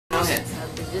ahead.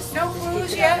 No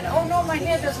clues yet? Oh no, my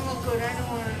hair doesn't look good. I don't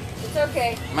want to. It's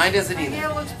okay. Mine doesn't My either. hair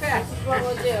looks bad. This is what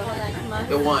we'll do. Hold on, come on.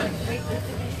 The one. I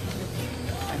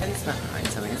bet it's behind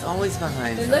something. It's always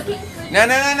behind They're something. looking for... No,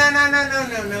 no, no, no, no, no, no,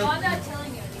 No, no. I'm not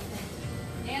telling you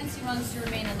anything. Nancy wants to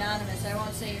remain anonymous. I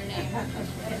won't say your name.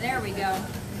 And there we go.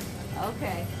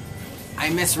 Okay.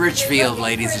 I'm Miss Richfield,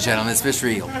 ladies and gentlemen. It's Miss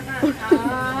Real. I'm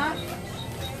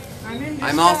in disguise.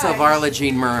 I'm also Varla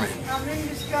Jean Merman. I'm in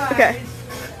disguise. Okay.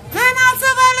 I'm also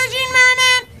Varla Jean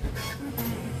Merman.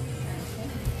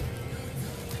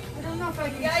 I don't know if I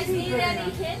You can guys see need good any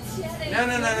enough. hints yet? No,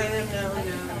 no, no, no, no, no, no.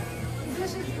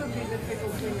 This is could be the pickle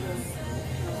finger.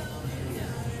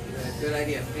 Good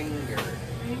idea. Finger.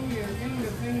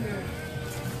 Finger.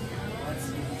 What's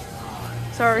odd?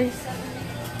 Sorry.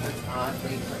 What's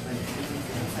oddly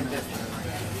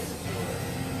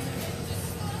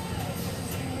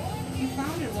You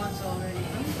found it once already.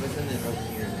 Wasn't it over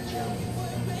here in the gym?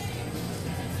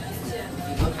 If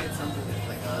you look at something that's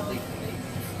like oddly placed.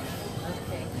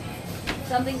 Okay.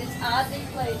 Something that's oddly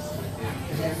placed.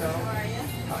 How are you?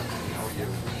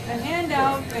 A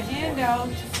handout. Handout.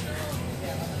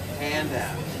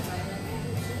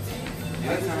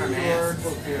 What's on our mask?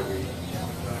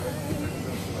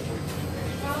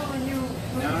 Following you.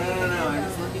 No. I'm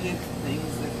just looking at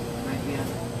things that might be on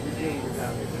your day. Do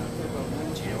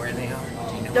you know where they are? Do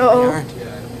you know No. where they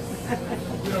are?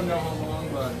 We don't know how long,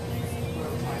 but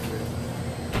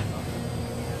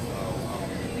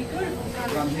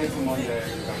I'm here for Monday. We're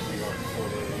going to be off for 4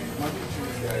 days. Monday,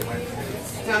 Tuesday, Wednesday.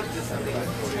 Stuck to something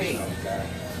with trade.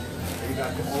 We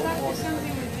got the whole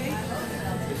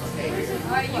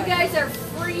Alright, you guys are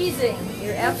freezing.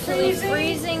 You're absolutely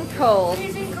freezing cold.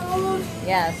 Freezing cold.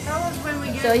 Yes. Tell us when we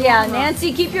get So yeah, warmer.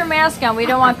 Nancy, keep your mask on. We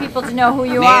don't want people to know who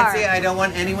you Nancy, are. I don't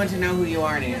want anyone to know who you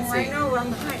are, I Nancy. know.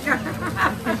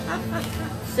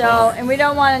 So, and we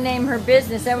don't want to name her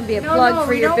business. That would be a plug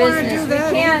for we your don't want to business. do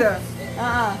that we can't. either.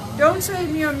 Uh-uh. Don't say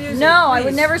your music. No, I would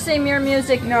please. never say Mere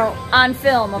Music on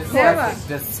film, of course. Never.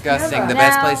 Disgusting. Never. The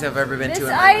best Now, place I've ever been this to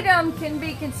in my life. item can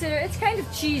be considered, it's kind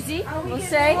of cheesy, Are we we'll getting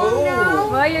say. warm now?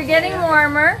 Well, you're getting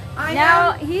warmer. I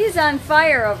Now, am. he's on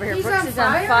fire over here. He's Brooks on is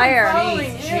fire? on fire. I'm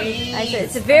following him. Cheese. I said,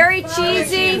 it's a very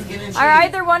cheesy. cheese. Are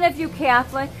either one of you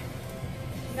Catholic?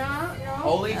 No.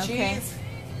 Holy Okay. cheese.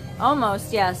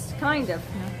 Almost, yes, kind of.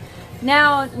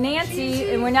 Now, Nancy,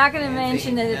 and we're not going to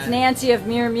mention that it's Nancy of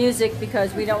Mere Music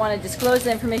because we don't want to disclose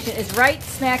the information, is right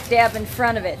smack dab in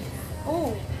front of it.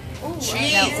 Oh.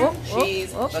 Cheese. Now, whoop, whoop,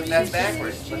 Cheese. whoop. Look, that's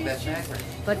backwards. Look, that's backwards.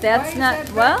 But that's not,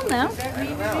 well, no. I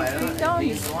don't know. I don't know. It Don't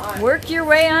means a lot. work your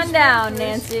way on down,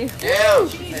 Nancy. Down.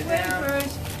 Cheese Sit down.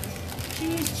 wafers.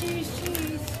 Cheese.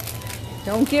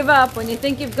 Don't give up. When you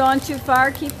think you've gone too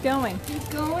far, keep going. Keep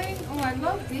going. Oh, I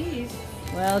love these.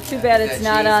 Well, too bad it's Is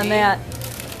not that on cheesy? that.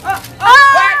 Oh, Oh!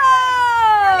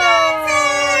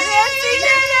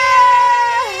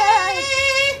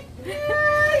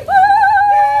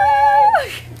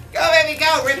 Go, baby,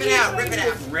 go. Rip it out. Rip it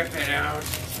out. Rip it out.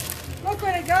 look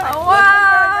what I got. Oh,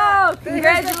 wow! Look what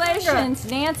I got. Congratulations,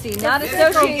 Nancy. Not Mystery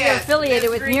associated or guest. affiliated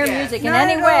with Mystery Mere guest. Music in Not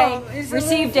any at all. way. It's a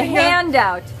Received a little finger.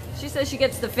 handout. She says she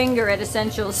gets the finger at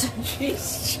Essentials.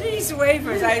 Cheese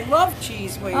wafers. I love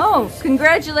cheese wafers. Oh,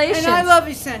 congratulations. And I love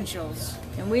Essentials.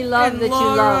 And we love and that Laura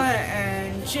you love.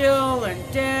 and Jill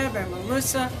and Deb and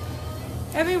Melissa.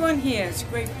 Everyone here. It's a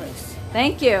great place.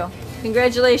 Thank you.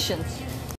 Congratulations.